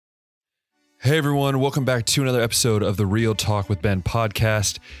Hey everyone, welcome back to another episode of the Real Talk with Ben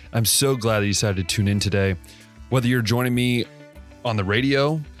podcast. I'm so glad that you decided to tune in today. Whether you're joining me on the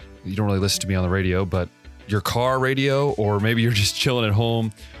radio, you don't really listen to me on the radio, but your car radio, or maybe you're just chilling at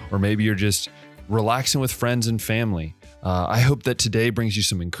home, or maybe you're just relaxing with friends and family. I hope that today brings you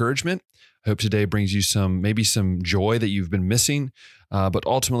some encouragement. I hope today brings you maybe some joy that you've been missing. But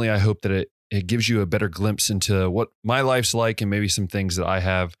ultimately, I hope that it gives you a better glimpse into what my life's like and maybe some things that I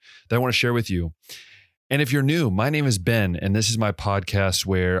have that I want to share with you. And if you're new, my name is Ben, and this is my podcast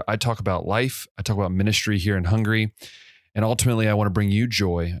where I talk about life. I talk about ministry here in Hungary. And ultimately, I want to bring you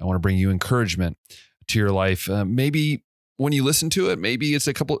joy. I want to bring you encouragement to your life. Maybe when you listen to it, maybe it's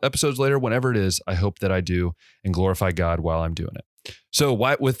a couple episodes later, whenever it is, I hope that I do and glorify God while I'm doing it. So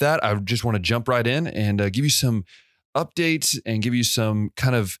with that, I just want to jump right in and give you some updates and give you some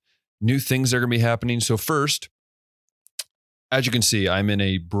kind of new things that are going to be happening. So first, as you can see, I'm in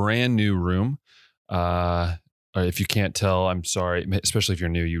a brand new room. If you can't tell, I'm sorry, especially if you're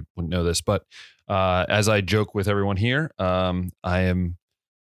new, you wouldn't know this. But as I joke with everyone here, I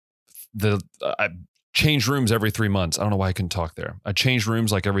change rooms every 3 months. I don't know why I couldn't talk there. I change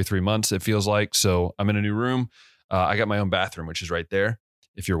rooms like every 3 months, it feels like. So I'm in a new room. I got my own bathroom, which is right there.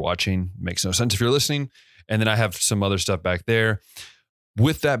 If you're watching, it makes no sense if you're listening. And then I have some other stuff back there.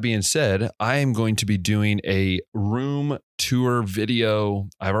 With that being said, I am going to be doing a room tour video.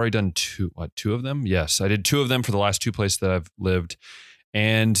 I've already done two of them? Yes, I did 2 of them for the last 2 places that I've lived.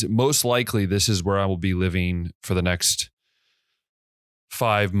 And most likely this is where I will be living for the next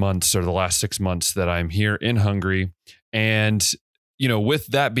 5 months or the last 6 months that I'm here in Hungary. And, with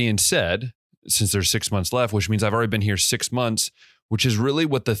that being said, since there's 6 months left, which means I've already been here 6 months, which is really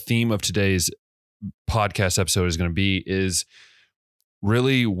what the theme of today's podcast episode is going to be, is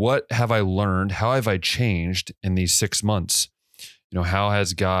really, what have I learned? How have I changed in these 6 months? How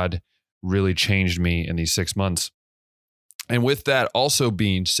has God really changed me in these 6 months? And with that also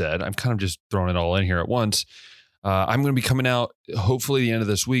being said, I'm kind of just throwing it all in here at once. I'm going to be coming out hopefully the end of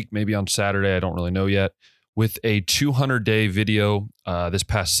this week, maybe on Saturday. I don't really know yet, with a 200-day video. This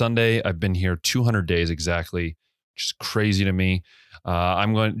past Sunday, I've been here 200 days exactly, which is crazy to me.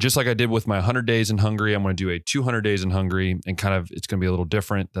 I'm going, just like I did with my 100 days in Hungary, I'm going to do a 200 days in Hungary, and it's going to be a little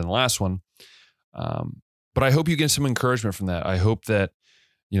different than the last one. But I hope you get some encouragement from that. I hope that,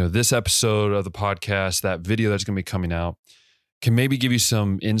 this episode of the podcast, that video that's going to be coming out, can maybe give you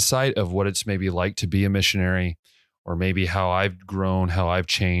some insight of what it's maybe like to be a missionary, or maybe how I've grown, how I've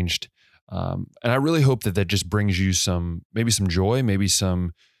changed. And I really hope that just brings you maybe some joy, maybe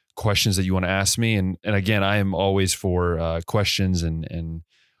some questions that you want to ask me. And again, I am always for questions and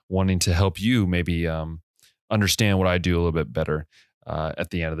wanting to help you maybe understand what I do a little bit better at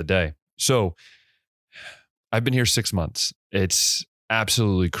the end of the day. So I've been here 6 months. It's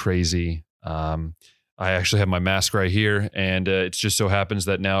absolutely crazy. I actually have my mask right here, and it just so happens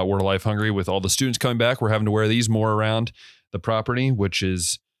that now at Word of Life Hungary, with all the students coming back, we're having to wear these more around the property, which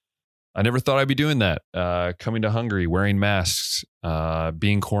is, I never thought I'd be doing that. Coming to Hungary, wearing masks,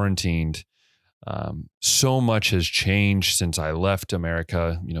 being quarantined. So much has changed since I left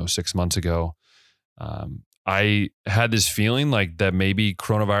America, 6 months ago. I had this feeling like that maybe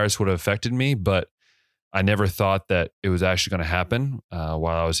coronavirus would have affected me, but I never thought that it was actually going to happen while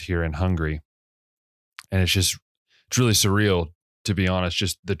I was here in Hungary. And it's really surreal, to be honest,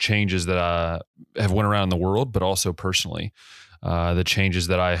 just the changes that have went around in the world, but also personally. The changes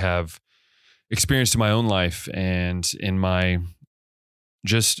that I have experienced in my own life and in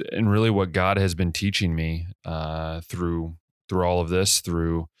really what God has been teaching me through all of this,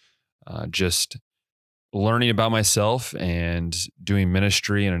 through just learning about myself and doing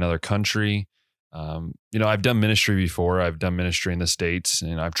ministry in another country. I've done ministry before. I've done ministry in the States,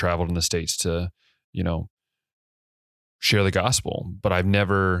 and I've traveled in the States to, share the gospel, but I've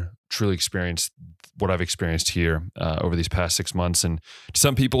never truly experienced what I've experienced here over these past 6 months. And to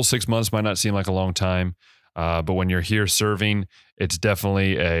some people, 6 months might not seem like a long time, but when you're here serving, it's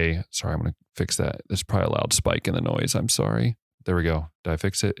definitely sorry, I'm going to fix that. There's probably a loud spike in the noise. I'm sorry. There we go. Did I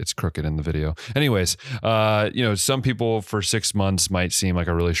fix it? It's crooked in the video. Anyways, some people for 6 months might seem like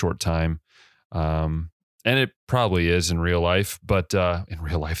a really short time. And it probably is in real life, but in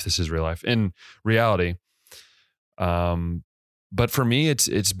real life, this is real life. In reality, but for me,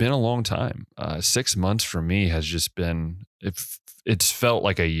 it's been a long time. 6 months for me has just been, it's felt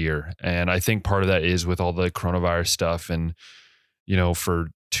like a year. And I think part of that is with all the coronavirus stuff. And, for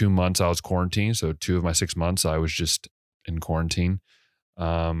 2 months I was quarantined. So 2 of my 6 months I was just in quarantine.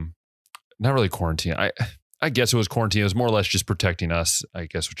 Not really quarantine. I guess it was quarantine. It was more or less just protecting us, I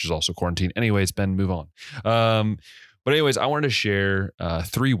guess, which is also quarantine. Anyways, Ben, move on. But anyways, I wanted to share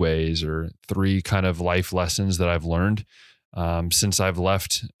 3 ways or 3 kind of life lessons that I've learned since I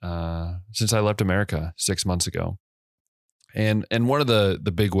left America 6 months ago. And one of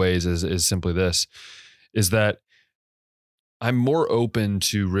the big ways is simply this, is that I'm more open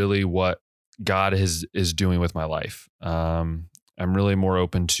to really what God is doing with my life. I'm really more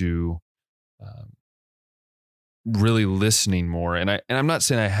open to um, really listening more. And I'm not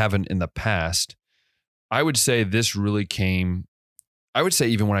saying I haven't in the past. I would say this really came. I would say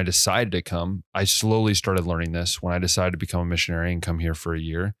even when I decided to come, I slowly started learning this. When I decided to become a missionary and come here for a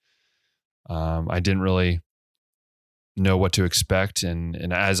year, I didn't really know what to expect.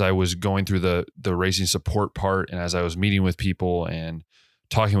 And as I was going through the racing support part, and as I was meeting with people and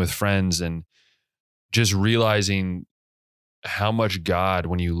talking with friends, and just realizing how much God,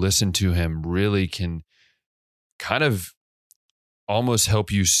 when you listen to him, really can kind of almost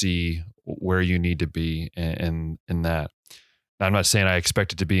help you see where you need to be in that. Now, I'm not saying I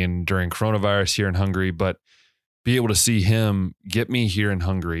expect it to be during coronavirus here in Hungary, but be able to see him get me here in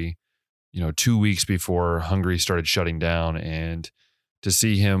Hungary, 2 weeks before Hungary started shutting down, and to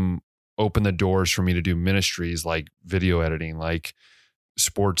see him open the doors for me to do ministries like video editing, like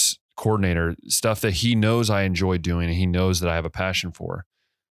sports coordinator, stuff that he knows I enjoy doing and he knows that I have a passion for.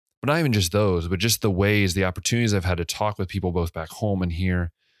 But not even just those, but just the opportunities I've had to talk with people both back home and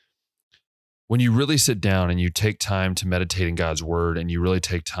here. When you really sit down and you take time to meditate in God's word, and you really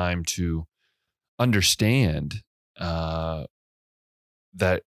take time to understand that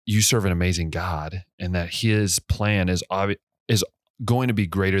you serve an amazing God, and that his plan is going to be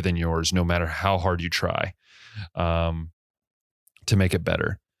greater than yours, no matter how hard you try to make it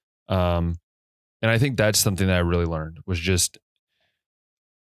better. And I think that's something that I really learned, was just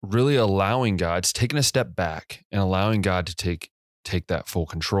really allowing God, taking a step back and allowing God to take that full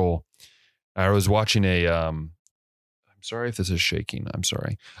control. I was watching I'm sorry if this is shaking. I'm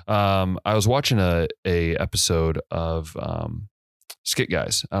sorry. I was watching a episode of Skit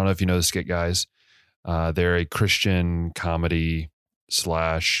Guys. I don't know if you know the Skit Guys. They're a Christian comedy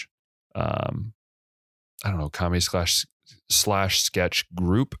slash, comedy slash sketch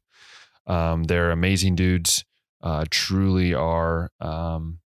group. They're amazing dudes. Truly are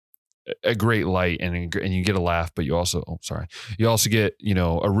a great light, and you get a laugh, but you also get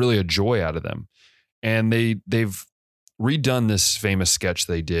a joy out of them. And they've redone this famous sketch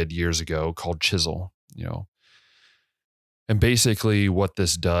they did years ago called Chisel. And basically what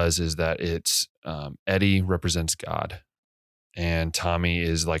this does is that it's Eddie represents God, and Tommy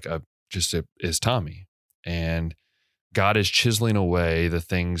is is Tommy, and God is chiseling away the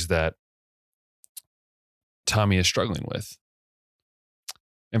things that Tommy is struggling with.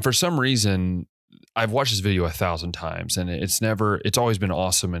 And for some reason, I've watched this video 1,000 times, and it's always been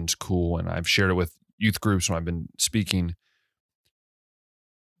awesome and it's cool. And I've shared it with youth groups when I've been speaking.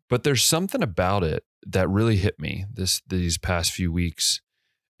 But there's something about it that really hit me these past few weeks.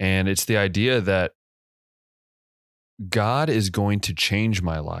 And it's the idea that God is going to change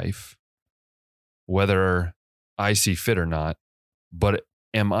my life, whether I see fit or not. But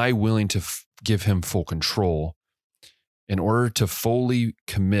am I willing to give him full control in order to fully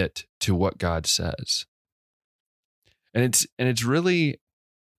commit to what God says? And it's really,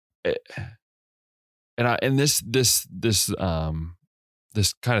 and this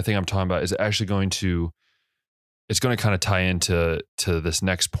kind of thing I'm talking about is actually going to kind of tie into this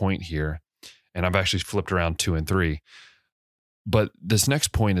next point here. And I've actually flipped around 2 and 3. But this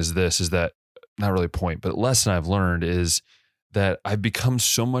next point is that not really point, but lesson I've learned is that I've become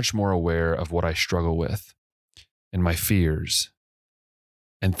so much more aware of what I struggle with, and my fears,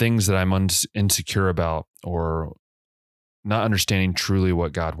 and things that I'm insecure about, or not understanding truly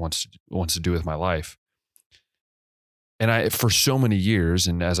what God wants to do with my life. And for so many years,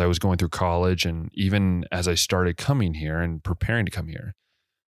 and as I was going through college, and even as I started coming here and preparing to come here,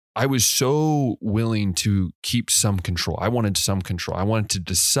 I was so willing to keep some control. I wanted some control. I wanted to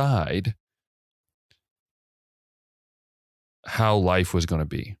decide how life was going to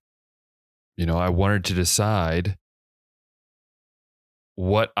be. I wanted to decide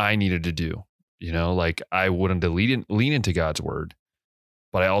what I needed to do. I wanted to lean into God's word,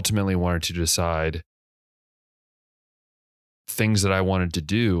 but I ultimately wanted to decide things that I wanted to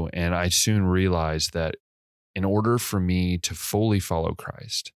do. And I soon realized that in order for me to fully follow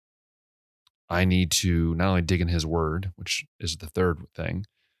Christ, I need to not only dig in his word, which is the third thing,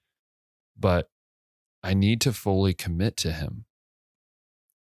 but I need to fully commit to him.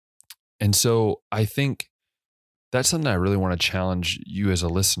 And so I think that's something I really want to challenge you as a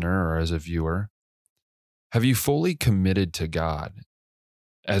listener or as a viewer. Have you fully committed to God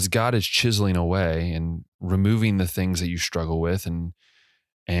as God is chiseling away and removing the things that you struggle with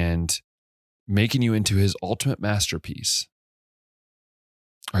and making you into his ultimate masterpiece,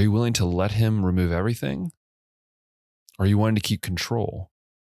 are you willing to let him remove everything? Or are you wanting to keep control?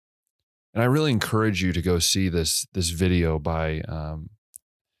 And I really encourage you to go see this video by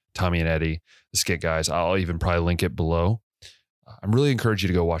Tommy and Eddie, the Skit Guys. I'll even probably link it below. I'm really encourage you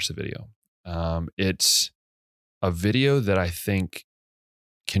to go watch the video. It's a video that I think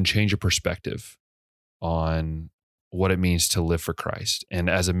can change your perspective on what it means to live for Christ. And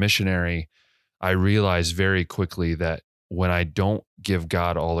as a missionary, I realized very quickly that when I don't give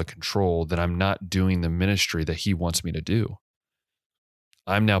God all the control, then I'm not doing the ministry that he wants me to do.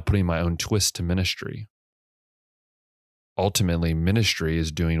 I'm now putting my own twist to ministry. Ultimately, ministry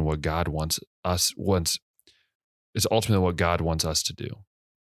is doing what God is ultimately what God wants us to do.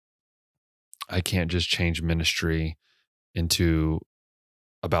 I can't just change ministry into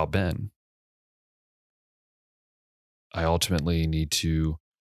about Ben. I ultimately need to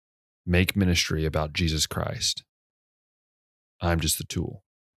make ministry about Jesus Christ. I'm just the tool.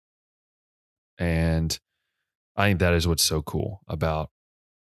 And I think that is what's so cool about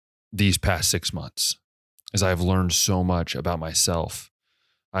these past 6 months, is I've learned so much about myself.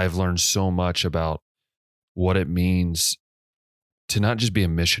 I've learned so much about what it means to not just be a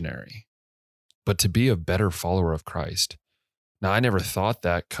missionary, but to be a better follower of Christ. Now, I never thought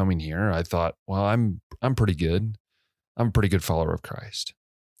that coming here. I thought, well, I'm pretty good. I'm a pretty good follower of Christ.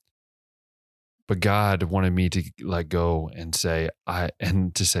 But God wanted me to let go and say,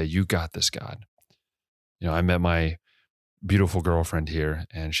 you got this, God. You know, I met my beautiful girlfriend here,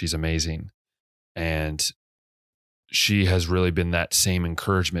 and she's amazing. And she has really been that same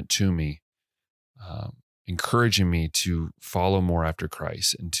encouragement to me, encouraging me to follow more after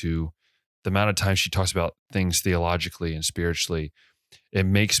Christ. And to the amount of time she talks about things theologically and spiritually, it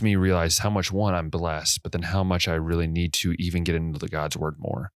makes me realize how much, one, I'm blessed, but then how much I really need to even get into the God's word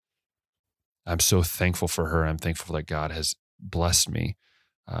more. I'm so thankful for her. I'm thankful that God has blessed me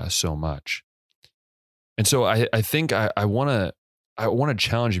so much. And so I think I want to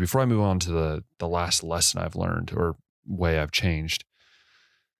challenge you before I move on to the last lesson I've learned or way I've changed.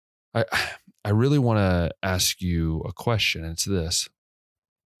 I really want to ask you a question. It's this: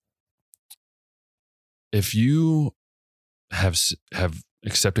 if you have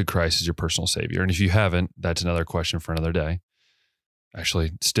accepted Christ as your personal savior, and if you haven't, that's another question for another day.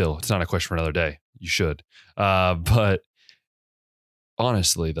 Actually, still, it's not a question for another day. You should. But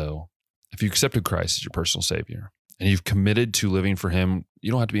honestly, though, if you accepted Christ as your personal savior and you've committed to living for him,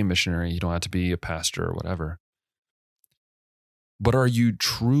 you don't have to be a missionary. You don't have to be a pastor or whatever. But are you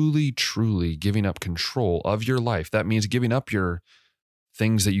truly, truly giving up control of your life? That means giving up your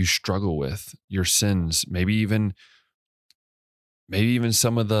things that you struggle with, your sins, maybe even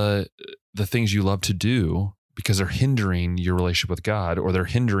some of the things you love to do, because they're hindering your relationship with God or they're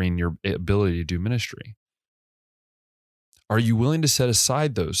hindering your ability to do ministry. Are you willing to set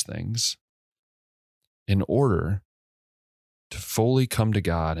aside those things in order to fully come to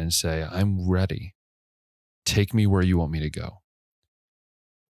God and say, I'm ready. Take me where you want me to go?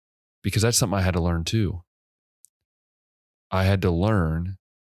 Because that's something I had to learn too. I had to learn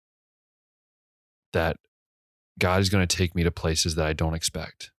that God is going to take me to places that I don't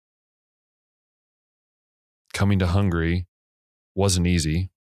expect. Coming to Hungary wasn't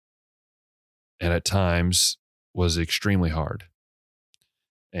easy, and at times was extremely hard.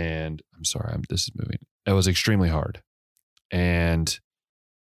 And I'm sorry, this is moving. It was extremely hard. And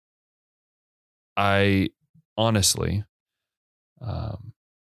I honestly, I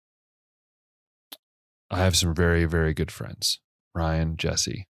have some very, very good friends, Ryan,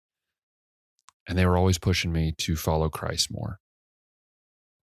 Jesse, and they were always pushing me to follow Christ more.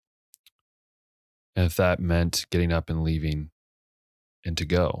 And if that meant getting up and leaving and to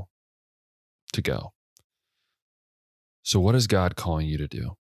go. So what is God calling you to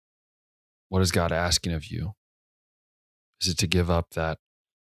do? What is God asking of you? Is it to give up that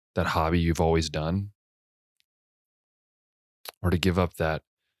hobby you've always done? Or to give up that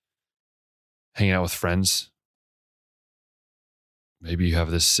hanging out with friends? Maybe you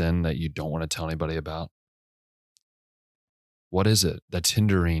have this sin that you don't want to tell anybody about. What is it that's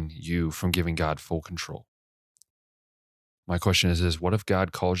hindering you from giving God full control? My question is what if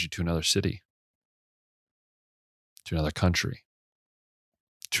God calls you to another city, to another country,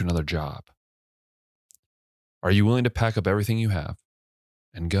 to another job? Are you willing to pack up everything you have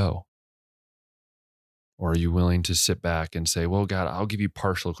and go? Or are you willing to sit back and say, well, God, I'll give you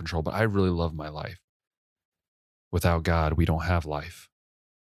partial control, but I really love my life. Without God, we don't have life.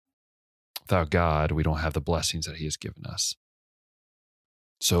 Without God, we don't have the blessings that he has given us.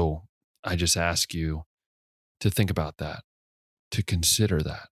 So I just ask you to think about that, to consider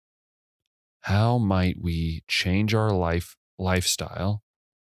that. How might we change our lifestyle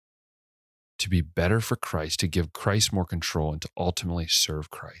to be better for Christ, to give Christ more control, and to ultimately serve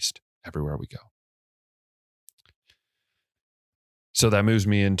Christ everywhere we go? So that moves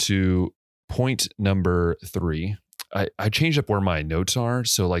me into point number 3. I changed up where my notes are.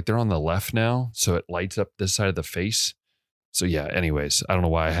 So like they're on the left now. So it lights up this side of the face. So yeah, anyways, I don't know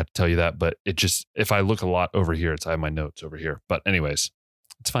why I had to tell you that, but it just, if I look a lot over here, I have my notes over here. But anyways,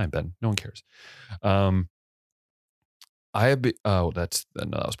 it's fine, Ben. No one cares. Um, I have been, oh, that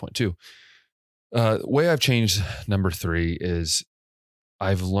was point 2. The way I've changed number 3 is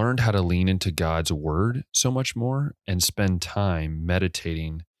I've learned how to lean into God's word so much more and spend time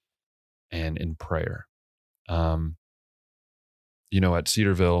meditating and in prayer. Um, at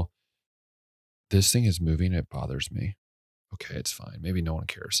Cedarville, this thing is moving. It bothers me. Okay, it's fine. Maybe no one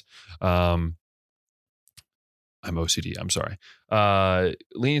cares. I'm OCD. I'm sorry.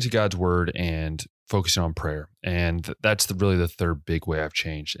 Leaning to God's word and focusing on prayer. And that's really the third big way I've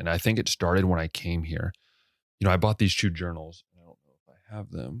changed. And I think it started when I came here. I bought these 2 journals. I don't know if I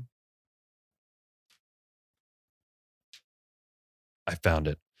have them. I found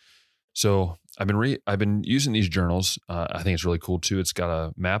it. So I've been using these journals. I think it's really cool too. It's got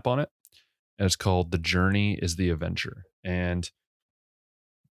a map on it, and it's called "The Journey is the Adventure." And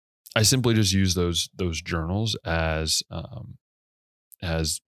I simply just use those journals as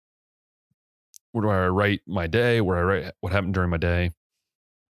where I write my day, where I write what happened during my day,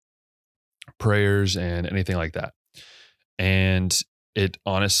 prayers, and anything like that. And it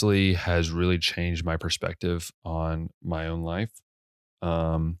honestly has really changed my perspective on my own life.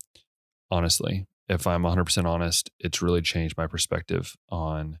 Um, honestly, if I'm 100% honest, it's really changed my perspective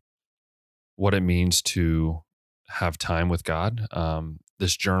on what it means to have time with God.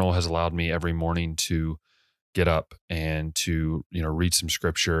 This journal has allowed me every morning to get up and to, read some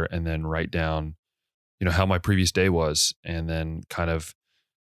scripture and then write down, how my previous day was. And then kind of,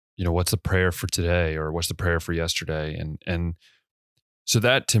 what's the prayer for today or what's the prayer for yesterday? And so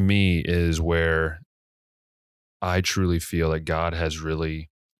that to me is where I truly feel that God has really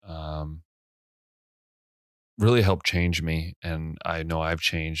helped change me. And I know I've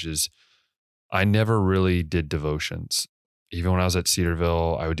changed is I never really did devotions. Even when I was at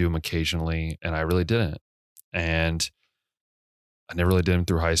Cedarville, I would do them occasionally and I really didn't. And I never really did them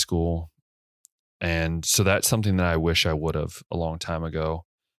through high school. And so that's something that I wish I would have a long time ago,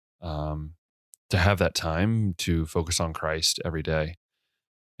 to have that time to focus on Christ every day.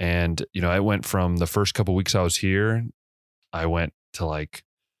 And, I went from the first couple weeks I was here, I went to like,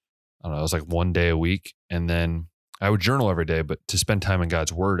 I don't know, it was like 1 day a week. And then I would journal every day, but to spend time in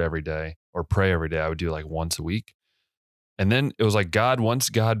God's word every day or pray every day, I would do like once a week. And then it was like once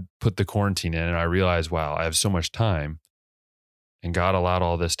God put the quarantine in and I realized, wow, I have so much time and God allowed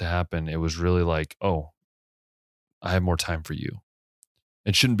all this to happen. It was really like, oh, I have more time for you.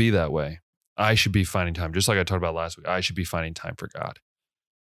 It shouldn't be that way. I should be finding time, just like I talked about last week. I should be finding time for God.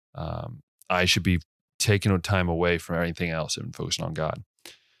 I should be taking time away from everything else and focusing on God.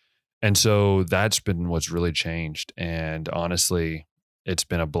 And so that's been what's really changed. And honestly, it's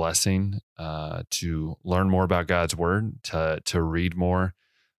been a blessing to learn more about God's word, to read more.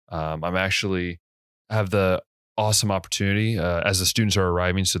 I'm actually have the awesome opportunity as the students are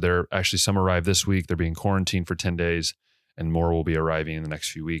arriving. So they're actually some arrived this week. They're being quarantined for 10 days and more will be arriving in the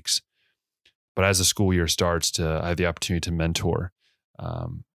next few weeks. But as the school year starts, I have the opportunity to mentor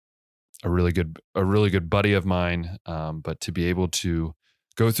um, a really good buddy of mine. But to be able to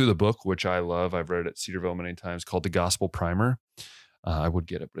go through the book, which I love, I've read it at Cedarville many times, called The Gospel Primer. I would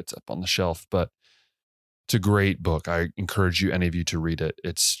get it, but it's up on the shelf. But it's a great book. I encourage any of you to read it.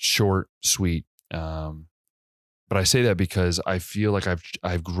 It's short, sweet. But I say that because I feel like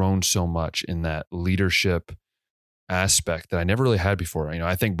I've grown so much in that leadership aspect that I never really had before.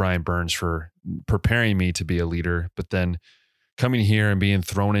 I thank Brian Burns for preparing me to be a leader, but then coming here and being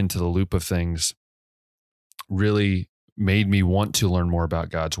thrown into the loop of things really made me want to learn more about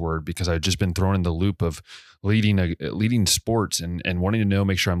God's word because I've just been thrown in the loop of leading sports and wanting to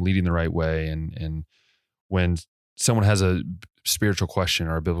make sure I'm leading the right way. And when someone has a spiritual question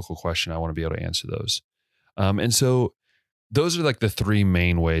or a biblical question, I want to be able to answer those. And so those are like the 3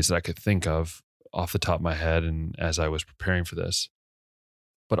 main ways that I could think of off the top of my head. And as I was preparing for this,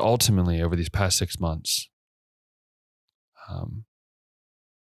 but ultimately over these past 6 months,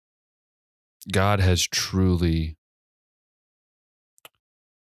 God has truly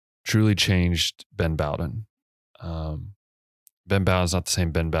changed Ben Bowden. Ben Bowden's not the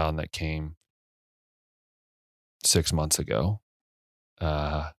same Ben Bowden that came 6 months ago.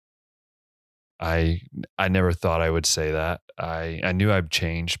 Uh, I never thought I would say that. I knew I'd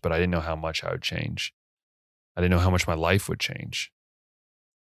change, but I didn't know how much I would change. I didn't know how much my life would change.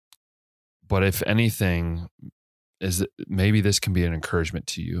 But if anything, is that maybe this can be an encouragement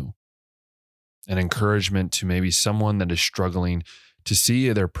to you, an encouragement to maybe someone that is struggling to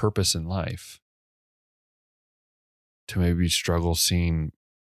see their purpose in life, to maybe struggle seeing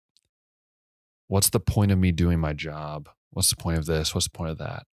what's the point of me doing my job? What's the point of this? What's the point of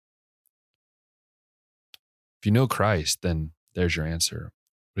that? If you know Christ, then there's your answer.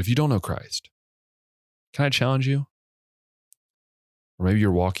 But if you don't know Christ, can I challenge you? Or maybe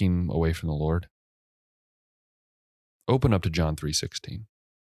you're walking away from the Lord. Open up to John 3:16.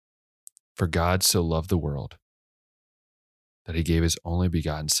 For God so loved the world that he gave his only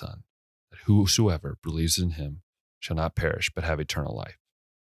begotten Son, that whosoever believes in him shall not perish, but have eternal life.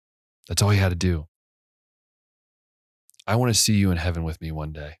 That's all he had to do. I want to see you in heaven with me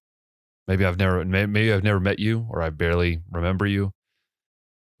one day. Maybe I've never met you, or I barely remember you,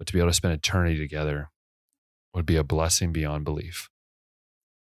 but to be able to spend eternity together would be a blessing beyond belief.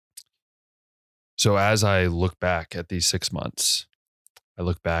 So as I look back at these 6 months, I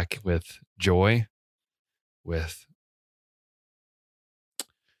look back with joy, with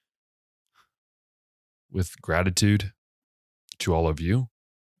gratitude to all of you,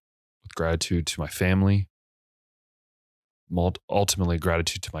 with gratitude to my family, ultimately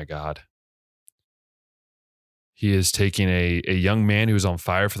gratitude to my God. He is taking a young man who was on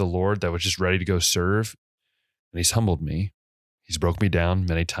fire for the Lord, that was just ready to go serve, and he's humbled me. He's broke me down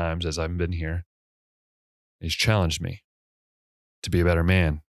many times as I've been here. He's challenged me to be a better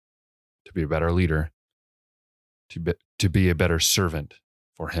man, to be a better leader, to be a better servant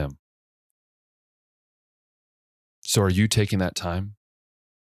for him. So are you taking that time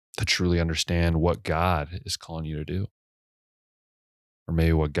to truly understand what God is calling you to do? Or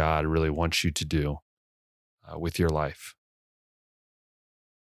maybe what God really wants you to do with your life?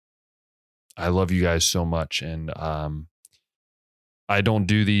 I love you guys so much. And I don't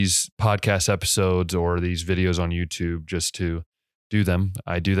do these podcast episodes or these videos on YouTube just to do them.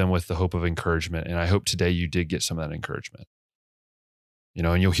 I do them with the hope of encouragement. And I hope today you did get some of that encouragement. You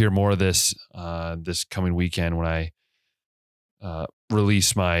know, and you'll hear more of this this coming weekend when I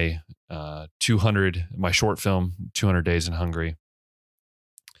release my my short film, 200 Days in Hungary.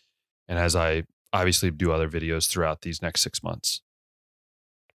 And as I obviously do other videos throughout these next 6 months.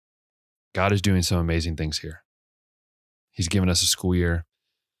 God is doing some amazing things here. He's given us a school year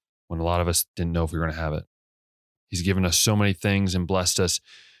when a lot of us didn't know if we were going to have it. He's given us so many things and blessed us.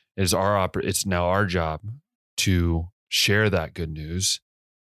 It's now our job to share that good news,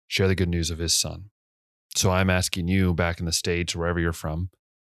 share the good news of his Son. So I'm asking you back in the States, wherever you're from,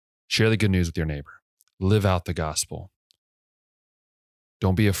 share the good news with your neighbor. Live out the gospel.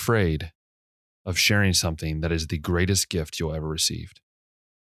 Don't be afraid of sharing something that is the greatest gift you'll ever receive.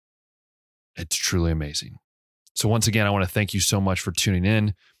 It's truly amazing. So once again, I want to thank you so much for tuning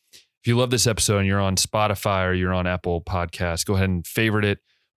in. If you love this episode and you're on Spotify or you're on Apple Podcasts, go ahead and favorite it,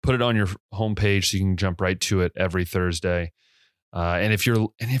 put it on your homepage so you can jump right to it every Thursday. And if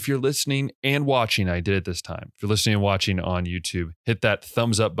you're listening and watching, I did it this time. If you're listening and watching on YouTube, hit that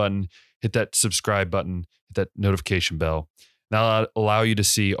thumbs up button, hit that subscribe button, hit that notification bell. That'll allow you to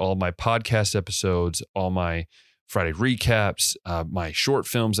see all my podcast episodes, all my Friday recaps, my short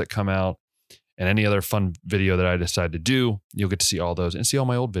films that come out, and any other fun video that I decide to do. You'll get to see all those and see all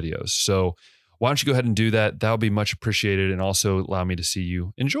my old videos. So why don't you go ahead and do that? That'll be much appreciated and also allow me to see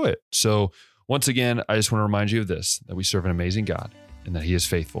you enjoy it. So once again, I just want to remind you of this, that we serve an amazing God and that he is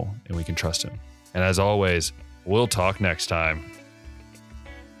faithful and we can trust him. And as always, we'll talk next time.